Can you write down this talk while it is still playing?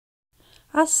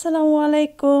আসসালামু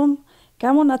আলাইকুম।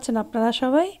 কেমন আছেন আপনারা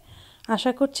সবাই?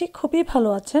 আশা করছি খুবই ভালো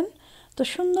আছেন। তো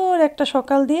সুন্দর একটা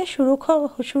সকাল দিয়ে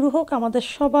শুরু হোক আমাদের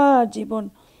সবার জীবন।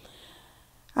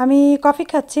 আমি কফি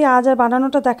খাচ্ছি, আজ আর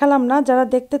বানানোটা দেখালাম না। যারা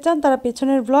দেখতে চান তারা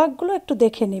পেছনের ব্লগগুলো একটু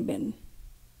দেখে নেবেন।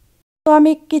 তো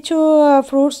আমি কিছু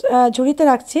ফ্রুটস ঝুড়িতে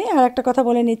রাখছি। আর একটা কথা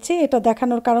বলে নিচ্ছি, এটা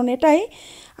দেখানোর কারণ এটাই,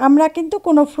 আমরা কিন্তু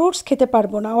কোনো ফ্রুটস খেতে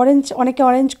পারবো না। অনেকে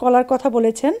অরেঞ্জ কলার কথা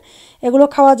বলেছেন, এগুলো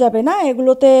খাওয়া যাবে না।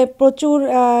 এগুলোতে প্রচুর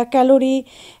ক্যালোরি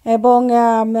এবং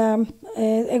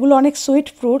এগুলো অনেক সুইট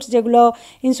ফ্রুটস, যেগুলো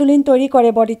ইনসুলিন তৈরি করে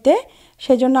বডিতে।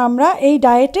 সেজন্য আমরা এই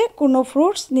ডায়েটে কোনো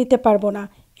ফ্রুটস নিতে পারবো না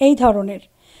এই ধরনের।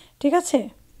 ঠিক আছে?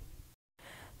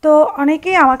 তো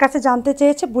অনেকেই আমার কাছে জানতে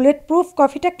চেয়েছে বুলেট প্রুফ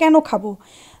কফিটা কেন খাবো।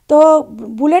 তো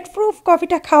বুলেট প্রুফ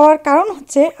কফিটা খাওয়ার কারণ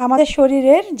হচ্ছে আমাদের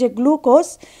শরীরের যে গ্লুকোজ,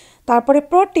 তারপরে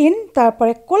প্রোটিন,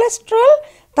 তারপরে কোলেস্ট্রল,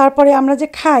 তারপরে আমরা যে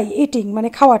খাই ইটিং মানে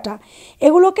খাওয়াটা,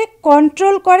 এগুলোকে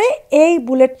কন্ট্রোল করে এই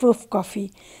বুলেট প্রুফ কফি।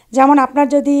 যেমন আপনার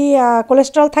যদি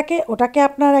কোলেস্ট্রল থাকে, ওটাকে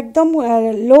আপনার একদম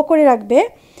লো করে রাখবে।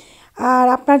 আর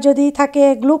আপনার যদি থাকে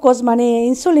গ্লুকোজ মানে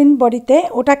ইনসুলিন বডিতে,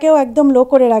 ওটাকেও একদম লো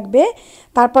করে রাখবে।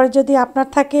 তারপরে যদি আপনার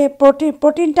থাকে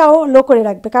প্রোটিনটাও লো করে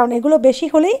রাখবে, কারণ এগুলো বেশি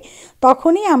হলেই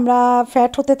তখনই আমরা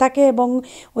ফ্যাট হতে থাকে এবং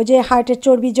ওই যে হার্টের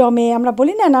চর্বি জমে, আমরা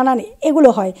বলি না নানান এগুলো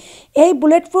হয়। এই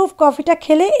বুলেট প্রুফ কফিটা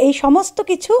খেলে এই সমস্ত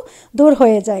কিছু দূর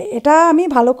হয়ে যায়। এটা আমি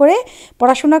ভালো করে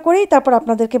পড়াশোনা করেই তারপর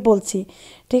আপনাদেরকে বলছি।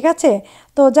 ঠিক আছে?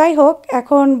 তো যাই হোক,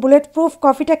 এখন বুলেট প্রুফ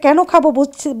কফিটা কেন খাবো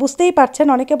বুঝতেই পারছেন।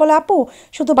 অনেকে বলে আপু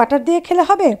শুধু বাটার দিয়ে খেলে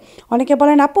হবে, অনেকে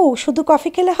বলেন আপু শুধু কফি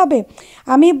খেলে হবে।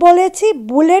 আমি বলেছি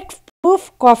বুলেট প্রুফ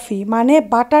কফি মানে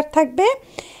বাটার থাকবে,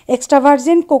 এক্সট্রা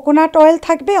ভার্জিন কোকোনাট অয়েল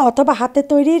থাকবে, অথবা হাতে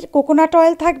তৈরির কোকোনাট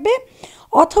অয়েল থাকবে,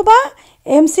 অথবা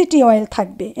এমসিটি অয়েল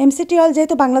থাকবে। এমসিটি অয়েল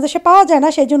যেহেতু বাংলাদেশে পাওয়া যায় না,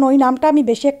 সেই জন্য ওই নামটা আমি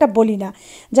বেশি একটা বলি না।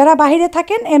 যারা বাইরে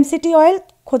থাকেন এমসিটি অয়েল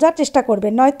খোঁজার চেষ্টা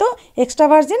করবেন, নয়তো এক্সট্রা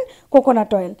ভার্জিন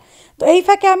কোকোনাট অয়েল। তো এই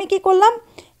ফাঁকে আমি কি করলাম,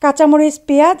 কাঁচামরিচ,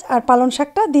 পেঁয়াজ আর পালং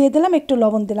শাকটা দিয়ে দিলাম, একটু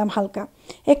লবণ দিলাম হালকা,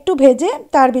 একটু ভেজে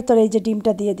তার ভিতরে এই যে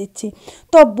ডিমটা দিয়ে দিচ্ছি।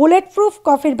 তো বুলেট প্রুফ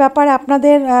কফির ব্যাপারে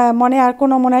আপনাদের মনে আর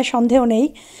কোনো মনে হয় সন্দেহ নেই।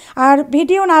 আর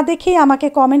ভিডিও না দেখেই আমাকে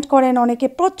কমেন্ট করেন, অনেকে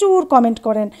প্রচুর কমেন্ট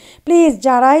করেন। প্লিজ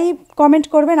যারাই কমেন্ট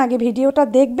করবেন আগে ভিডিওটা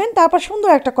দেখবেন, তারপর সুন্দর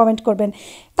একটা কমেন্ট করবেন।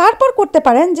 তারপর করতে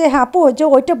পারেন যে হ্যাঁ আপু যে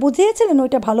ওইটা বুঝিয়েছিলেন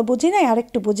ওইটা ভালো বুঝি নাই, আর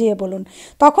একটু বুঝিয়ে বলুন।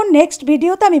 তখন নেক্সট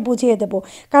ভিডিওতে আমি বুঝিয়ে দেবো,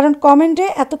 কারণ কমেন্টে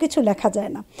এত কিছু লেখা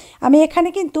যায় না। আমি এখানে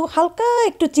কিন্তু হালকা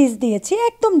একটু চিজ দিয়েছি,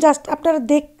 একদম জাস্ট আপনারা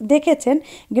দেখেছেন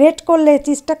গ্রেট করলে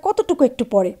চিজটা কতটুকু একটু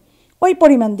পড়ে, ওই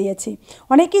পরিমাণ দিয়েছি।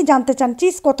 অনেকেই জানতে চান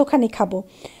চিজ কতখানি খাবো।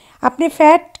 আপনি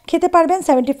ফ্যাট খেতে পারবেন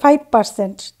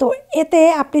 75%, তো এতে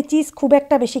আপনি চিজ খুব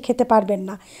একটা বেশি খেতে পারবেন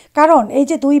না। কারণ এই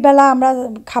যে 2 বেলা আমরা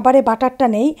খাবারে বাটারটা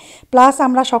নেই, প্লাস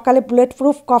আমরা সকালে বুলেট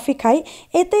প্রুফ কফি খাই,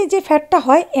 এতেই যে ফ্যাটটা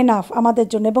হয় এনাফ আমাদের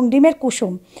জন্য, এবং ডিমের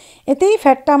কুসুম, এতেই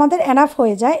ফ্যাটটা আমাদের এনাফ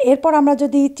হয়ে যায়। এরপর আমরা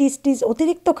যদি চিজ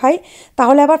অতিরিক্ত খাই,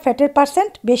 তাহলে আবার ফ্যাটের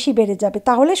পার্সেন্ট বেশি বেড়ে যাবে,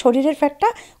 তাহলে শরীরের ফ্যাটটা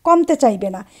কমতে চাইবে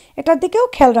না। এটার দিকেও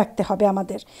খেয়াল রাখতে হবে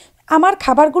আমাদের। আমার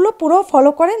খাবারগুলো পুরো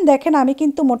ফলো করেন, দেখেন আমি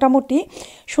কিন্তু মোটামুটি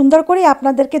সুন্দর করেই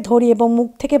আপনাদেরকে ধরি এবং মুখ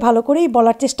থেকে ভালো করেই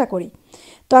বলার চেষ্টা করি।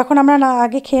 তো এখন আমরা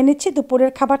আগে খেয়ে নিচ্ছি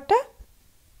দুপুরের খাবারটা।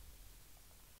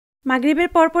 মাগরিবের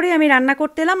পরপরই আমি রান্না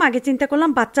করতে এলাম। আগে চিন্তা করলাম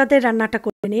বাচ্চাদের রান্নাটা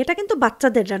করে নিই। এটা কিন্তু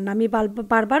বাচ্চাদের রান্না, আমি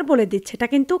বারবার বলে দিচ্ছি, এটা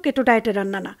কিন্তু কেটো ডায়েটের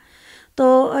রান্না না। তো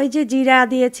ওই যে জিরা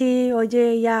দিয়েছি, ওই যে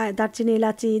দারচিনি,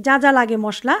 এলাচি, যা যা লাগে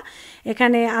মশলা,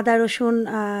 এখানে আদা রসুন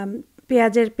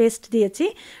পেঁয়াজের পেস্ট দিয়েছি,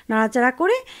 নাড়াচাড়া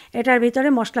করে এটার ভিতরে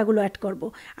মশলাগুলো অ্যাড করব।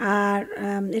 আর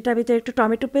এটার ভিতরে একটু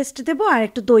টমেটো পেস্ট দেবো আর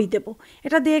একটু দই দেবো।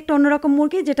 এটা দিয়ে একটু অন্যরকম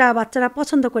মুরগি, যেটা বাচ্চারা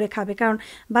পছন্দ করে খাবে, কারণ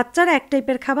বাচ্চারা এক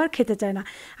টাইপের খাবার খেতে চায় না।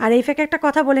 আর এই ফাঁকে একটা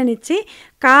কথা বলে নিচ্ছি,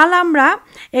 কাল আমরা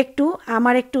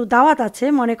আমার একটু দাওয়াত আছে,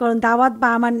 মনে করুন দাওয়াত বা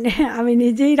আমার আমি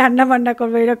নিজেই রান্না বান্না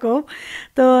করবো এরকম।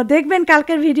 তো দেখবেন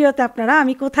কালকের ভিডিওতে আপনারা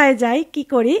আমি কোথায় যাই, কি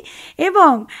করি,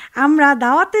 এবং আমরা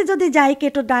দাওয়াতে যদি যাই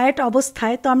কেটো ডায়েট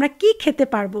অবস্থায়, তো আমরা কি খেতে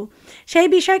পারবো সেই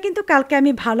বিষয়ে কিন্তু কালকে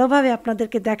আমি ভালোভাবে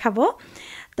আপনাদেরকে দেখাবো।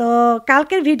 তো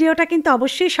কালকের ভিডিওটা কিন্তু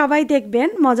অবশ্যই সবাই দেখবেন,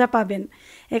 মজা পাবেন।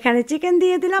 এখানে চিকেন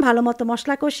দিয়ে দিলাম ভালো মতো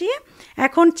মশলা কষিয়ে।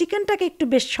 এখন চিকেনটাকে একটু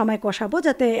বেশ সময় কষাবো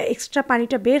যাতে এক্সট্রা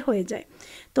পানিটা বের হয়ে যায়।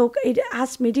 তো এই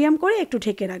আঁচ মিডিয়াম করে একটু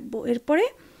ঢেকে রাখবো। এরপরে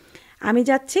আমি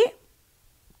যাচ্ছি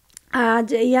আজ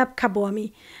খাবো আমি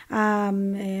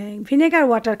ভিনেগার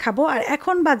ওয়াটার খাবো। আর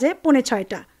এখন বাজে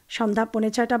 5:45, সন্ধ্যা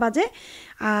 5:45 বাজে।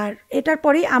 আর এটার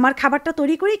পরেই আমার খাবারটা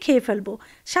তৈরি করেই খেয়ে ফেলবো।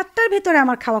 7টার ভেতরে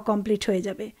আমার খাওয়া কমপ্লিট হয়ে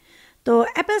যাবে। তো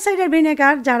অ্যাপেল সাইডার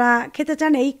ভিনেগার যারা খেতে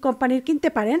চান এই কোম্পানির কিনতে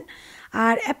পারেন।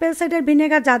 আর অ্যাপেল সাইডার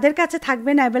ভিনেগার যাদের কাছে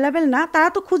থাকবে না, অ্যাভেলেবেল না, তারা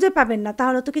তো খুঁজে পাবেন না,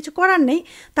 তাহলে তো কিছু করার নেই,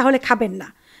 তাহলে খাবেন না।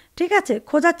 ঠিক আছে,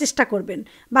 খোঁজার চেষ্টা করবেন,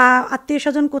 বা আত্মীয়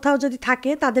স্বজন কোথাও যদি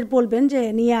থাকে তাদের বলবেন যে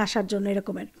নিয়ে আসার জন্য।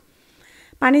 এরকমের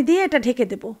পানি দিয়ে এটা ঢেকে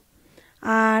দেব।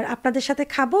 আর আপনাদের সাথে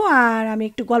খাবো আর আমি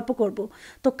একটু গল্প করব।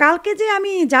 তো কালকে যে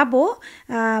আমি যাব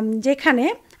যেখানে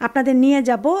আপনাদের নিয়ে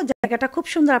যাব, জায়গাটা খুব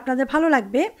সুন্দর, আপনাদের ভালো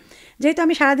লাগবে। যেহেতু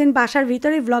আমি সারাদিন বাসার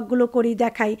ভিতরেই ভ্লগগুলো করি,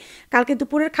 দেখাই, কালকে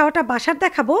দুপুরের খাওয়াটা বাসার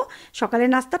দেখাবো, সকালের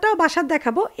নাস্তাটাও বাসার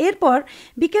দেখাবো, এরপর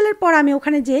বিকেলের পর আমি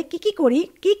ওখানে যেয়ে কী করি,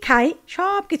 কি খাই,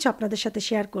 সব কিছু আপনাদের সাথে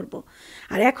শেয়ার করব।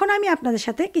 আর এখন আমি আপনাদের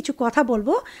সাথে কিছু কথা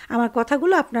বলবো, আমার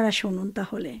কথাগুলো আপনারা শুনুন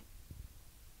তাহলে।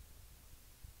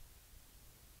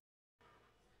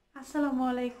 আসসালামু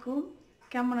আলাইকুম,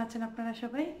 কেমন আছেন আপনারা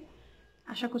সবাই?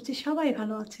 আশা করছি সবাই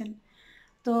ভালো আছেন।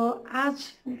 তো আজ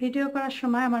ভিডিও করার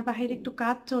সময় আমার বাহিরে একটু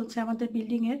কাজ চলছে আমাদের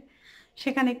বিল্ডিংয়ের,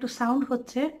 সেখানে একটু সাউন্ড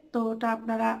হচ্ছে, তো ওটা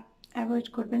আপনারা অ্যাভয়েড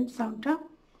করবেন সাউন্ডটা।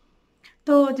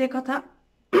 তো যে কথা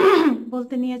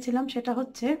বলতে নিয়েছিলাম সেটা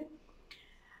হচ্ছে,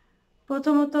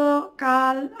 প্রথমত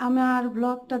কাল আমার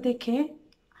ব্লগটা দেখে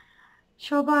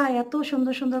সবাই এত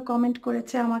সুন্দর সুন্দর কমেন্ট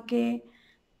করেছে আমাকে,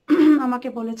 আমাকে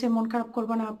বলেছে মন খারাপ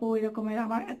করবো না আপু, এরকমের।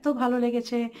 আমার এত ভালো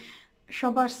লেগেছে,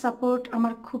 সবার সাপোর্ট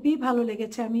আমার খুবই ভালো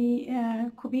লেগেছে। আমি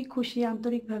খুবই খুশি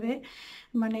আন্তরিকভাবে,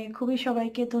 মানে খুবই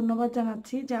সবাইকে ধন্যবাদ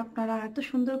জানাচ্ছি যে আপনারা এত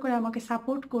সুন্দর করে আমাকে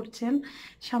সাপোর্ট করছেন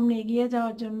সামনে এগিয়ে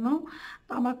যাওয়ার জন্য।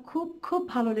 আমার খুব খুব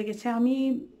ভালো লেগেছে, আমি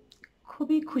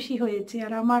খুবই খুশি হয়েছি,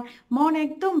 আর আমার মন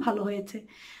একদম ভালো হয়েছে।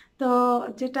 তো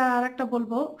যেটা আর একটা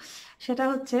বলবো সেটা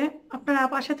হচ্ছে, আপনারা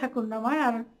পাশে থাকুন না আমার।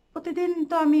 আর প্রতিদিন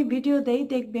তো আমি ভিডিও দেই,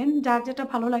 দেখবেন, যার যেটা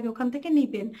ভালো লাগে ওখান থেকে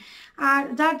নিবেন, আর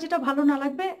যার যেটা ভালো না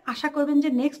লাগবে আশা করবেন যে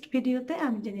নেক্সট ভিডিওতে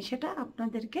আমি জানি সেটা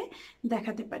আপনাদেরকে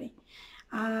দেখাতে পারি।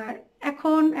 আর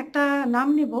এখন একটা নাম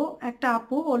নিব, একটা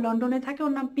আপু, ও লন্ডনে থাকে,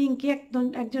 ওর নাম পিঙ্কি, একজন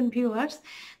একজন ভিউয়ার্স।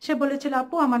 সে বলেছিল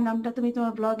আপু আমার নামটা তুমি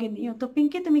তোমার ব্লগে নিও। তো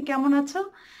পিঙ্কি, তুমি কেমন আছো?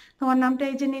 তোমার নামটা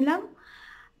এই যে নিলাম।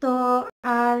 তো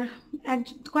আর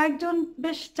কয়েকজন,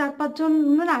 বেশ 4-5 জন,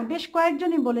 না বেশ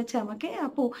কয়েকজনই বলেছে আমাকে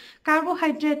আপু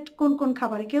কার্বোহাইড্রেট কোন কোন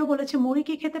খাবারে, কেউ বলেছে মুড়ি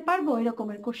কি খেতে পারবো,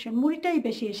 এরকমের কোশ্চেন, মুড়িটাই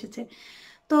বেশি এসেছে।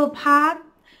 তো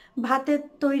ভাতের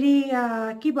তৈরি,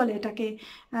 কি বলে এটাকে,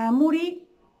 মুড়ি,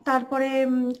 তারপরে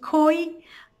খই,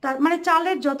 তার মানে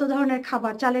চালের যত ধরনের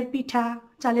খাবার, চালের পিঠা,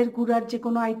 চালের গুঁড়ার যে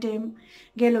কোনো আইটেম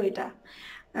গেল এটা,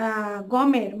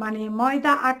 গমের মানে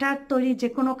ময়দা আটার তৈরি যে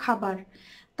কোনো খাবার,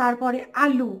 তারপরে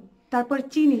আলু, তারপরে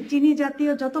চিনি, চিনি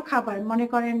জাতীয় যত খাবার, মনে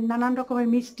করেন নানান রকমের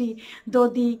মিষ্টি,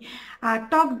 দধি আর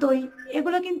টক দই,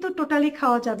 এগুলো কিন্তু টোটালি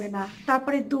খাওয়া যাবে না।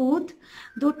 তারপরে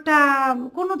দুধটা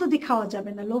কোনো দুধই খাওয়া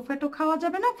যাবে না, লো ফ্যাটও খাওয়া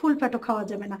যাবে না, ফুল ফ্যাটও খাওয়া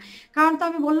যাবে না। কারণ তো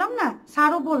আমি বললাম না,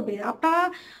 স্যারও বলবে, আপনারা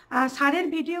স্যারের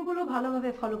ভিডিওগুলো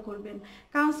ভালোভাবে ফলো করবেন,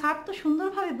 কারণ স্যার তো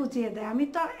সুন্দরভাবে বুঝিয়ে দেয়, আমি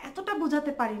তো আর এতটা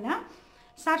বোঝাতে পারি না,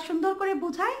 স্যার সুন্দর করে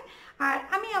বোঝায়। আর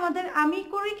আমি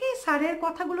করি কি, স্যারের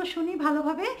কথাগুলো শুনি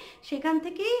ভালোভাবে, সেখান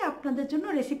থেকেই আপনাদের জন্য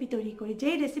রেসিপি তৈরি করি,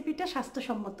 যেই রেসিপিটা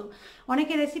স্বাস্থ্যসম্মত।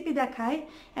 অনেকে রেসিপি দেখায়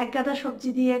এক গাদা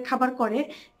সবজি দিয়ে খাবার করে,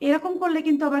 এরকম করলে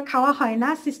কিন্তু আবার খাওয়া হয় না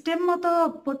সিস্টেম মতো।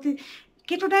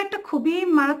 কেটো ডায়েটটা খুবই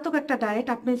মারাত্মক একটা ডায়েট,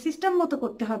 আপনি সিস্টেম মতো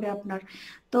করতে হবে আপনার।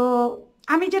 তো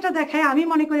আমি যেটা দেখাই, আমি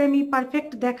মনে করি আমি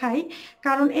পারফেক্ট দেখাই,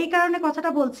 কারণ এই কারণে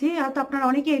কথাটা বলছি। হয়তো আপনারা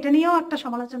অনেকে এটা নিয়েও একটা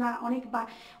সমালোচনা,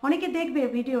 অনেকে দেখবে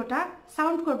ভিডিওটা,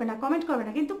 সাউন্ড করবে না, কমেন্ট করবে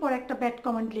না, কিন্তু পরে একটা ব্যাড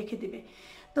কমেন্ট লিখে দিবে।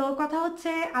 তো কথা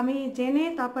হচ্ছে, আমি জেনে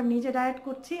তারপর নিজে ডায়েট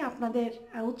করছি, আপনাদের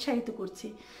উৎসাহিত করছি।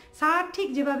 স্যার ঠিক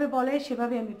যেভাবে বলে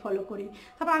সেভাবে আমি ফলো করি।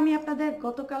 তারপর আমি আপনাদের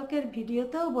গতকালকের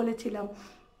ভিডিওতেও বলেছিলাম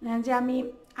যে আমি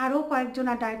আরও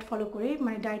কয়েকজনা ডায়েট ফলো করি,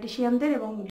 মানে ডায়েটিশিয়ানদের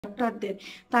এবং ডক্টরদের,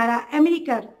 তারা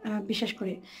আমেরিকার বিশেষ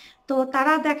করে। তো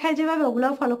তারা দেখায় যেভাবে,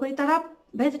 ওগুলোও ফলো করি। তারা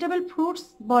ভেজিটেবল ফ্রুটস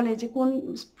বলে যে কোন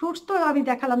ফ্রুটস, তো আমি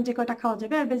দেখালাম যে কয়টা খাওয়া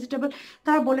যাবে, আর ভেজিটেবল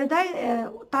তারা বলে দেয়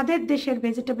তাদের দেশের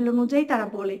ভেজিটেবল অনুযায়ী তারা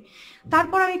বলে।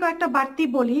 তারপর আমি কয়েকটা বাড়তি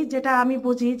বলি যেটা আমি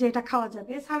বুঝি যে এটা খাওয়া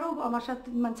যাবে, স্যারও আমার সাথে,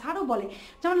 মানে স্যারও বলে।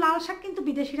 যেমন লাল শাক, কিন্তু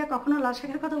বিদেশিরা কখনো লাল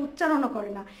শাকের কথা উচ্চারণও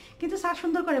করে না, কিন্তু স্যার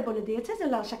সুন্দর করে বলে দিয়েছে যে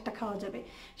লাল শাকটা খাওয়া যাবে।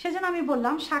 সেজন্য আমি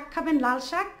বললাম শাক খাবেন, লাল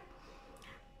শাক,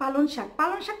 পালং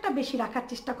শাকটা বেশি রাখার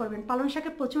চেষ্টা করবেন, পালং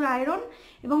শাকে প্রচুর আয়রন,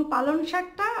 এবং পালং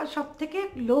শাকটা সব থেকে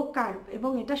লো কার্ব,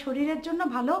 এবং এটা শরীরের জন্য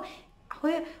ভালো।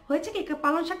 হয়েছে কি,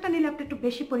 পালং শাকটা নিলে আপনি একটু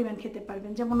বেশি পরিমাণ খেতে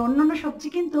পারবেন। যেমন অন্যান্য সবজি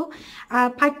কিন্তু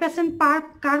 5% পার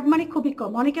কার্ব, মানে খুবই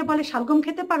কম। অনেকে বলে শালগম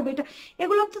খেতে পারবে,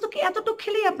 এগুলো তো এতটুকু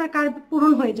খেলেই আপনার কার্ব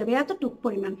পূরণ হয়ে যাবে, এতটুকু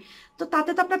পরিমাণ। তো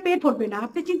তাতে তো আপনার পেট ভরবে না,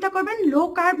 আপনি চিন্তা করবেন লো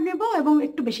কার্ব নেব এবং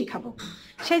একটু বেশি খাবো,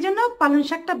 সেই জন্য পালং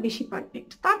শাকটা বেশি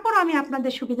পারফেক্ট। তারপর আমি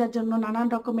আপনাদের সুবিধার জন্য নানান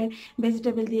রকমের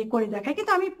ভেজিটেবল দিয়ে করে দেখাই,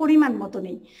 কিন্তু আমি পরিমাণ মতো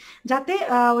নেই, যাতে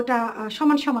ওটা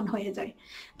সমান সমান হয়ে যায়।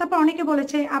 তারপর অনেকে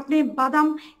বলেছে আপনি বাদাম,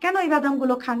 কেন এই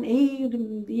বাদামগুলো খান,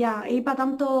 এই বাদাম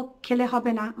তো খেলে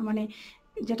হবে না, মানে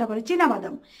যেটা বলে চীনা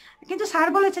বাদাম। কিন্তু স্যার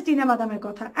বলেছে চীনা বাদামের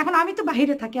কথা। এখন আমি তো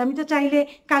বাইরে থাকি, আমি তো চাইলে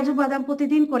কাজু বাদাম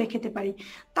প্রতিদিন করে খেতে পারি।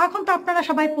 তখন তো আপনারা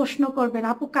সবাই প্রশ্ন করবেন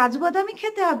আপু কাজু বাদামই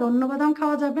খেতে হবে, অন্য বাদাম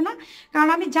খাওয়া যাবে না? কারণ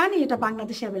আমি জানি এটা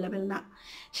বাংলাদেশে অ্যাভেলেবেল না।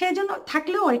 সেই জন্য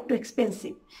থাকলেও একটু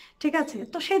এক্সপেন্সিভ, ঠিক আছে।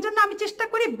 তো সেই জন্য আমি চেষ্টা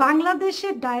করি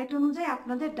বাংলাদেশের ডায়েট অনুযায়ী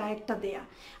আপনাদের ডায়েটটা দেয়া।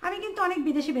 আমি কিন্তু অনেক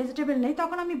বিদেশি ভেজিটেবল নেই,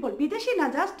 তখন আমি বলি, বিদেশি না,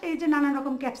 জাস্ট এই যে নানা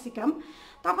রকম ক্যাপসিকাম,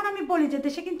 তখন আমি বলি যে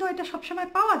দেশে কিন্তু এটা সবসময়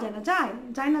পাওয়া যায় না,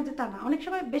 যায় না যে তা না, অনেক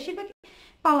সময় বেশিরভাগ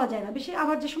পাওয়া যায় না, বেশি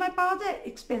আবার যে সময় পাওয়া যায়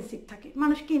এক্সপেন্সিভ থাকে,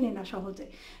 মানুষ কিনে না সহজে।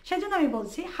 সেই জন্য আমি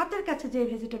বলছি হাতের কাছে যে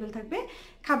ভেজিটেবল থাকবে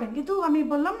খাবেন। কিন্তু আমি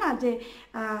বললাম না যে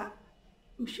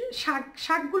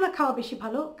শাকগুলো খাওয়া বেশি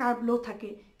ভালো, কার্ব লো থাকে,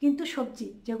 কিন্তু সবজি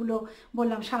যেগুলো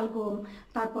বললাম শালগম,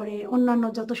 তারপরে অন্যান্য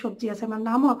যত সবজি আছে আমার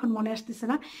নামও এখন মনে আসতেছে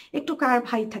না, একটু কার্ব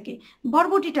হাই থাকে।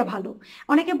 বরবটিটা ভালো।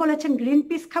 অনেকে বলেছেন গ্রিন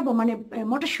পিস খাবো, মানে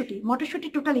মটরশুঁটি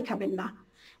টোটালি খাবেন না।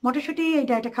 মটরশুঁটি এই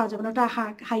ডায়েটে খাওয়া যাবে না, ওটা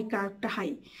হাই কার্বটা হাই,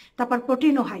 তারপর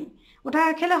প্রোটিনও হাই। ওটা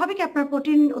খেলে হবে কি আপনার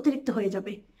প্রোটিন অতিরিক্ত হয়ে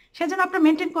যাবে, সেজন্য আপনার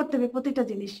মেনটেন করতে হবে প্রতিটা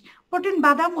জিনিস। প্রোটিন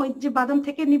বাদাম, ওই যে বাদাম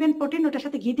থেকে নেবেন প্রোটিন, ওটার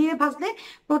সাথে ঘি দিয়ে ভাজলে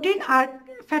প্রোটিন আর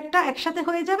ফ্যাটটা একসাথে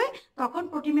হয়ে যাবে, তখন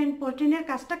প্রোটিনের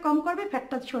কাজটা কম করবে,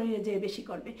 ফ্যাটটা শরীরে যেয়ে বেশি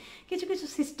করবে। কিছু কিছু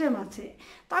সিস্টেম আছে,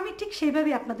 তো আমি ঠিক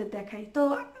সেইভাবেই আপনাদের দেখাই। তো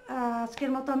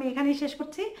আজকের মতো আমি এখানেই শেষ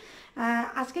করছি।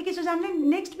 আজকে কিছু জানলেন,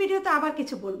 নেক্সট ভিডিওতে আবার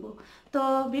কিছু বলবো, তো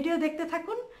ভিডিও দেখতে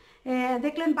থাকুন।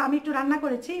 দেখলেন আমি একটু রান্না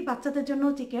করেছি বাচ্চাদের জন্য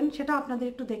চিকেন, সেটাও আপনাদের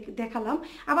একটু দেখালাম।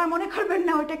 আবার মনে করবেন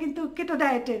না ওটা কিন্তু কেটো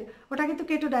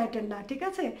ডায়েটের না, ঠিক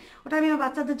আছে। ওটা আমি আমার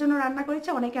বাচ্চাদের জন্য রান্না করেছি।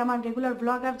 অনেকে আমার রেগুলার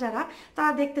ব্লগার যারা,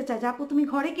 তারা দেখতে চায় যে আপু তুমি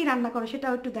ঘরে কি রান্না করো,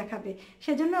 সেটাও একটু দেখাবে,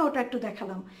 সেজন্য ওটা একটু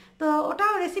দেখালাম। তো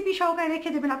ওটাও রেসিপি সহকারে রেখে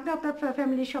দেবেন, আপনি আপনার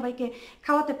ফ্যামিলির সবাইকে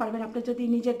খাওয়াতে পারবেন আপনি যদি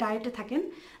নিজের ডায়েটে থাকেন।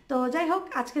 তো যাই হোক,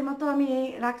 আজকের মতো আমি এই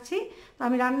রাখছি। তো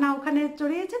আমি রান্না ওখানে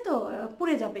চড়িয়েছি, তো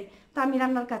পুড়ে যাবে, তো আমি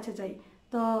রান্নার কাছে যাই।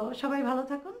 তো সবাই ভালো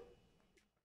থাকুন।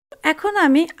 এখন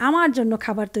আমি আমার জন্য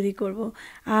খাবার তৈরি করব।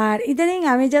 আর ইদানিং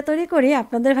আমি যা তৈরি করি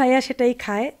আপনাদের ভাইয়া সেটাই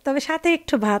খায়, তবে সাথে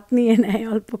একটু ভাত নিয়ে নেয়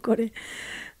অল্প করে।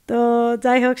 তো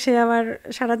যাই হোক, সে আবার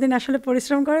সারাদিন আসলে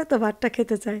পরিশ্রম করে, তো ভাতটা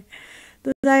খেতে চায়। তো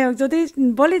যাই হোক, যদি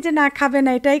বলি যে না খাবে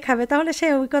না, এটাই খাবে, তাহলে সে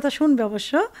ওই কথা শুনবে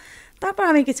অবশ্য। তারপর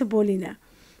আমি কিছু বলি না,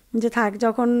 যে থাক,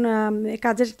 যখন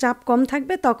কাজের চাপ কম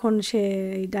থাকবে তখন সে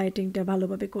এই ডায়েটিংটা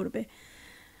ভালোভাবে করবে।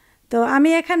 তো আমি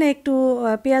এখানে একটু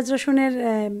পেঁয়াজ রসুনের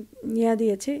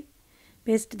দিয়েছি,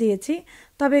 পেস্ট দিয়েছি,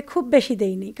 তবে খুব বেশি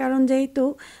দেইনি, কারণ যেহেতু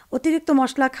অতিরিক্ত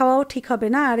মশলা খাওয়াও ঠিক হবে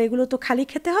না, আর এগুলো তো খালি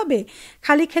খেতে হবে।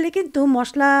 খালি খেলে কিন্তু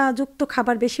মশলাযুক্ত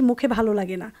খাবার বেশি মুখে ভালো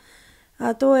লাগে না।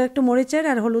 তো একটু মরিচের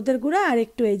আর হলুদের গুঁড়া আর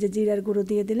একটু এই যে জিরার গুঁড়ো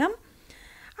দিয়ে দিলাম।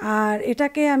 আর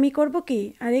এটাকে আমি করব কি,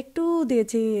 আর একটু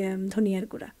দিয়েছি ধনিয়ার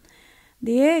গুঁড়া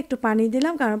দিয়ে একটু পানি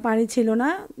দিলাম, কারণ পানি ছিল না,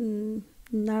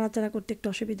 নাড়াচাড়া করতে একটু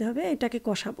অসুবিধা হবে। এটাকে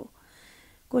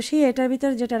কষিয়ে এটার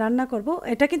ভিতরে যেটা রান্না করব,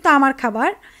 এটা কিন্তু আমার খাবার,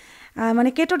 মানে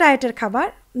কেটো ডায়েটের খাবার,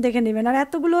 দেখে নেবেন। আর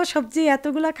এতগুলো সবজি,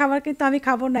 এতগুলো খাবার কিন্তু আমি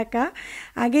খাবো না একা,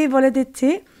 আগেই বলে দিচ্ছি।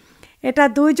 এটা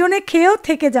দুইজনে খেয়েও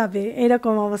থেকে যাবে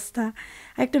এরকম অবস্থা।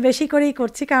 একটু বেশি করেই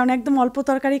করছি, কারণ একদম অল্প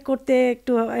তরকারি করতে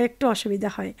একটু একটু অসুবিধা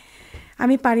হয়,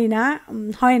 আমি পারি না,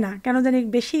 হয় না কেন জানি,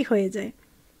 বেশি হয়ে যায়।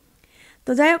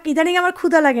 তো যাই হোক, ইদানিং আমার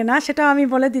ক্ষুধা লাগে না, সেটাও আমি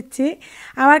বলে দিচ্ছি।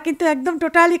 আমার কিন্তু একদম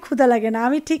টোটালি ক্ষুধা লাগে না।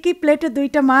 আমি ঠিকই প্লেটে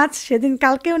 2টা মাছ, সেদিন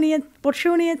কালকেও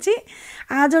পরশুও নিয়েছি,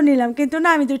 আজও নিলাম, কিন্তু না,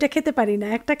 আমি 2টা খেতে পারি না।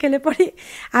 একটা খেলে পরে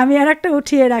আমি আর একটা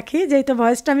উঠিয়ে রাখি, যেহেতু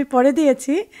ভয়েসটা আমি পরে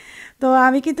দিয়েছি। তো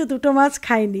আমি কিন্তু 2টো মাছ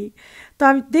খাইনি। তো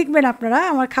আমি দেখবেন, আপনারা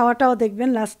আমার খাওয়াটাও দেখবেন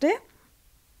লাস্টে।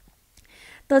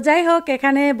 তো যাই হোক,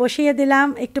 এখানে বসিয়ে দিলাম,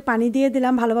 একটু পানি দিয়ে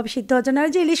দিলাম ভালোভাবে সিদ্ধ হওয়ার জন্য। আর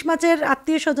যে ইলিশ মাছের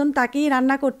আত্মীয় স্বজন, তাকেই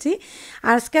রান্না করছি,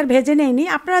 আজকে আর ভেজে নেইনি।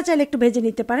 আপনারা চাইলে একটু ভেজে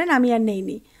নিতে পারেন, আমি আর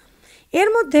নেইনি। এর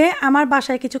মধ্যে আমার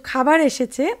বাসায় কিছু খাবার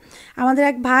এসেছে, আমাদের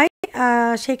এক ভাই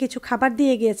সে কিছু খাবার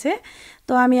দিয়ে গিয়েছে,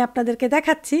 তো আমি আপনাদেরকে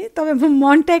দেখাচ্ছি। তবে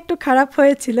মনটা একটু খারাপ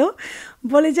হয়েছিল,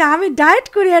 বলি যে আমি ডায়েট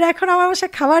করি আর এখন আমার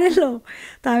বাসায় খাবার এলো।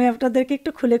 তো আমি আপনাদেরকে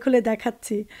একটু খুলে খুলে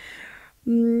দেখাচ্ছি।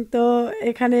 তো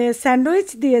এখানে স্যান্ডউইচ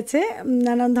দিয়েছে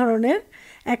নানান ধরনের,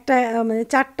 একটা মানে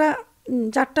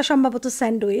চারটা সম্ভবত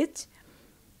স্যান্ডউইচ,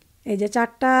 এই যে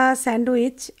 4টা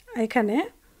স্যান্ডউইচ এখানে।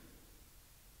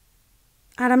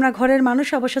 আর আমরা ঘরের মানুষ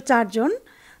অবশ্য 4জন,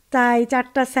 তাই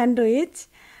 4টা স্যান্ডউইচ।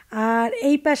 আর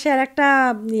এই পাশে আর একটা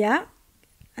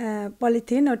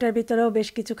পলিথিন, ওটার ভিতরেও বেশ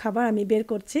কিছু খাবার আমি বের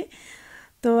করছি,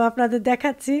 তো আপনাদের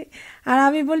দেখাচ্ছি। আর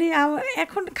আমি বলি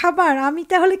এখন খাবার, আমি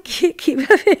তাহলে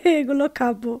কীভাবে এগুলো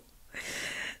খাবো?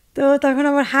 তো তখন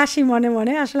আমার হাসি মনে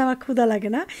মনে, আসলে আমার ক্ষুধা লাগে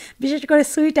না, বিশেষ করে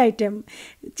সুইট আইটেম,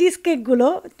 চিজ কেকগুলো,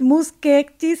 মুজ কেক,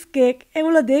 চিজ কেক,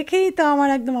 এগুলো দেখেই তো আমার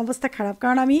একদম অবস্থা খারাপ,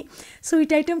 কারণ আমি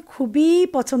সুইট আইটেম খুবই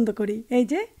পছন্দ করি। এই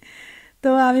যে, তো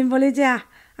আমি বলি যে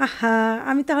আহা,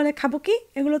 আমি তাহলে খাবো কি,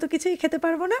 এগুলো তো কিছুই খেতে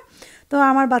পারবো না। তো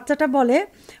আমার বাচ্চাটা বলে,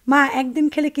 মা একদিন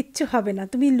খেলে কিচ্ছু হবে না,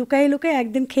 তুমি লুকাই লুকাই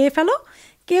একদিন খেয়ে ফেলো,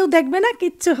 কেউ দেখবে না,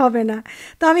 কিচ্ছু হবে না।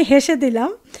 তো আমি হেসে দিলাম,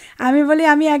 আমি বলি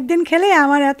আমি একদিন খেলে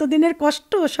আমার এতদিনের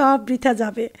কষ্ট সব বৃথা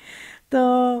যাবে। তো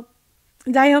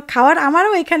যাই হোক, খাওয়ার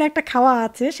আমারও এখানে একটা খাওয়া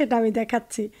আছে, সেটা আমি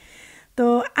দেখাচ্ছি। তো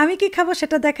আমি কি খাবো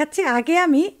সেটা দেখাচ্ছি, আগে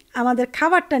আমি আমাদের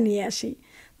খাবারটা নিয়ে আসি,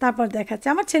 তারপর দেখাচ্ছি।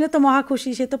 আমার ছেলে তো মহা খুশি,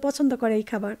 সে তো পছন্দ করে এই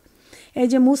খাবার। এই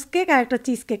যে মুস কেক আর একটা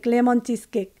cheese cake, lemon cheese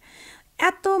cake,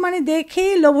 এত মানে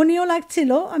দেখেই লোভনীয়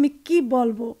লাগছিল, আমি কি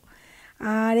বলবো।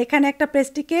 আর এখানে একটা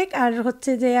পেস্ট্রি কেক আর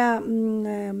হচ্ছে যে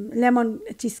লেমন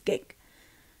চিজ কেক।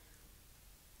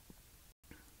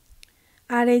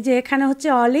 আর এই যে এখানে হচ্ছে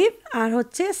অলিভ আর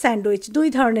হচ্ছে স্যান্ডউইচ, দুই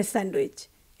ধরনের স্যান্ডউইচ,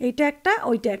 এইটা একটা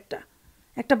ওইটা একটা,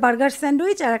 একটা বার্গার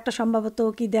স্যান্ডউইচ আর একটা সম্ভবত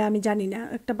কী দেয় আমি জানি না,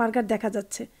 একটা বার্গার দেখা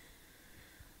যাচ্ছে।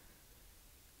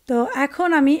 তো এখন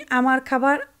আমি আমার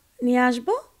খাবার নিয়ে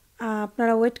আসবো,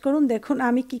 আপনারা ওয়েট করুন, দেখুন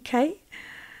আমি কি খাই।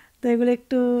 তো এগুলো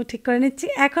একটু ঠিক করে নিচ্ছি,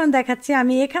 এখন দেখাচ্ছি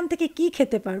আমি এখান থেকে কি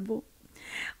খেতে পারবো।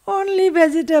 Only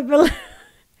vegetable.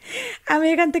 আমি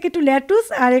এখান থেকে একটু লেটুস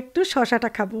আর একটু শশাটা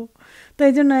খাবো। তো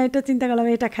এই জন্য এটা চিন্তা করলাম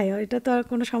এটা খাই, এটা তো আর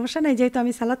কোনো সমস্যা নেই যেহেতু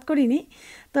আমি সালাদ করিনি।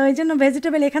 তো এই জন্য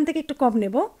ভেজিটেবল এখান থেকে একটু কম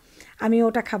নেব, আমি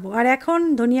ওটা খাবো। আর এখন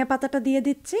ধনিয়া পাতাটা দিয়ে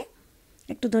দিচ্ছি,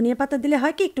 একটু ধনিয়া পাতা দিলে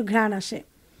হয় কি একটু ঘ্রাণ আসে।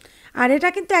 আর এটা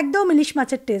কিন্তু একদম ইলিশ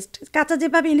মাছের টেস্ট, কাঁচা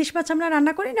যেভাবে ইলিশ মাছ আমরা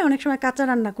রান্না করি না, অনেক সময় কাঁচা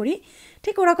রান্না করি,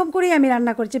 ঠিক ওরকম করেই আমি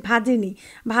রান্না করেছি, ভাজিনি।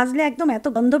 ভাজলে একদম এত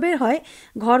গন্ধ বের হয়,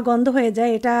 ঘর গন্ধ হয়ে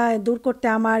যায়, এটা দূর করতে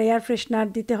আমার এয়ার ফ্রেশনার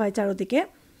দিতে হয় চারোদিকে।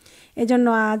 এই জন্য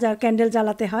আজ আর ক্যান্ডেল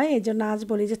জ্বালাতে হয়, এই জন্য আজ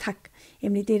বলি যে থাক,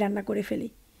 এমনিতেই রান্না করে ফেলি।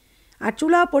 আর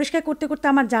চুলা পরিষ্কার করতে করতে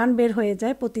আমার জান বের হয়ে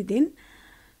যায় প্রতিদিন।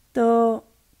 তো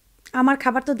আমার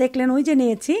খাবার তো দেখলেন, ওই যে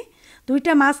নিয়েছি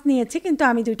দুইটা মাছ নিয়েছি, কিন্তু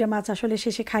আমি দুইটা মাছ আসলে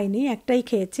শেষে খাইনি, একটাই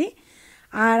খেয়েছি।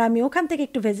 আর আমি ওখান থেকে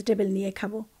একটু ভেজিটেবল নিয়ে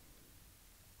খাবো,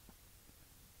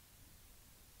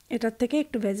 এটার থেকে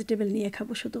একটু ভেজিটেবল নিয়ে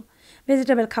খাবো, শুধু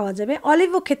ভেজিটেবল খাওয়া যাবে,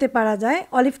 অলিভও খেতে পারা যায়,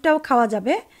 অলিভটাও খাওয়া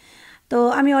যাবে। তো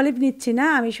আমি অলিভ নিচ্ছি না,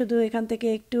 আমি শুধু এখান থেকে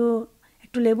একটু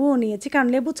একটু লেবুও নিয়েছি, কারণ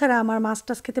লেবু ছাড়া আমার মাছ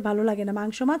টাছ খেতে ভালো লাগে না,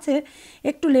 মাংস মাছে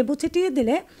একটু লেবু ছিটিয়ে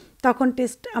দিলে তখন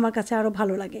টেস্ট আমার কাছে আরও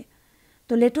ভালো লাগে।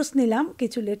 তো লেটুস নিলাম,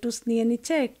 কিছু লেটুস নিয়ে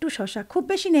নিচ্ছে, একটু শশা, খুব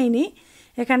বেশি নেইনি।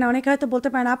 এখানে অনেকে হয়তো বলতে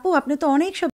পারেন আপু আপনি তো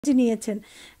অনেক সবজি নিয়েছেন।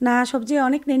 না, সবজি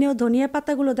অনেক নেনেও ধনিয়া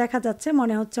পাতাগুলো দেখা যাচ্ছে,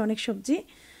 মনে হচ্ছে অনেক সবজি,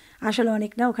 আসলে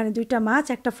অনেক না। ওখানে দুইটা মাছ,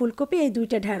 একটা ফুলকপি, এই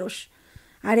দুইটা ঢ্যাঁড়স।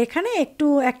 আর এখানে একটু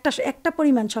একটা একটা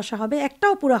পরিমাণ শশা হবে,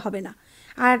 একটাও পুরো হবে না।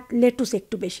 আর লেটুস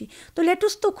একটু বেশি। তো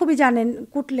লেটুস তো খুবই জানেন,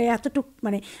 কুটলে এতটুক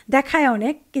মানে দেখায়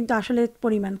অনেক, কিন্তু আসলে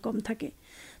পরিমাণ কম থাকে।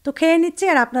 তো খেয়ে নিচ্ছি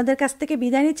আর আপনাদের কাছ থেকে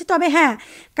বিদায় নিচ্ছি। তবে হ্যাঁ,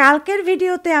 কালকের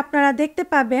ভিডিওতে আপনারা দেখতে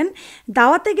পাবেন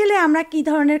দাওয়াতে গেলে আমরা কী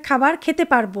ধরনের খাবার খেতে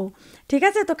পারবো। ঠিক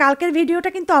আছে, তো কালকের ভিডিওটা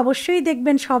কিন্তু অবশ্যই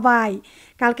দেখবেন সবাই,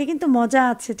 কালকে কিন্তু মজা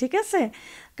আছে, ঠিক আছে।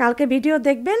 কালকে ভিডিও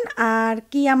দেখবেন, আর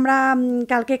কি আমরা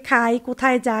কালকে খাই,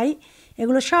 কোথায় যাই,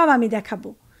 এগুলো সব আমি দেখাবো,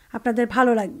 আপনাদের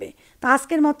ভালো লাগবে। তো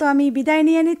আজকের মতো আমি বিদায়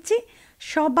নিয়ে নিচ্ছি,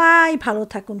 সবাই ভালো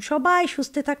থাকুন, সবাই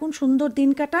সুস্থ থাকুন, সুন্দর দিন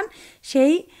কাটান,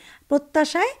 সেই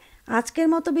প্রত্যাশায় আজকের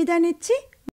মতো বিদায় নিচ্ছি।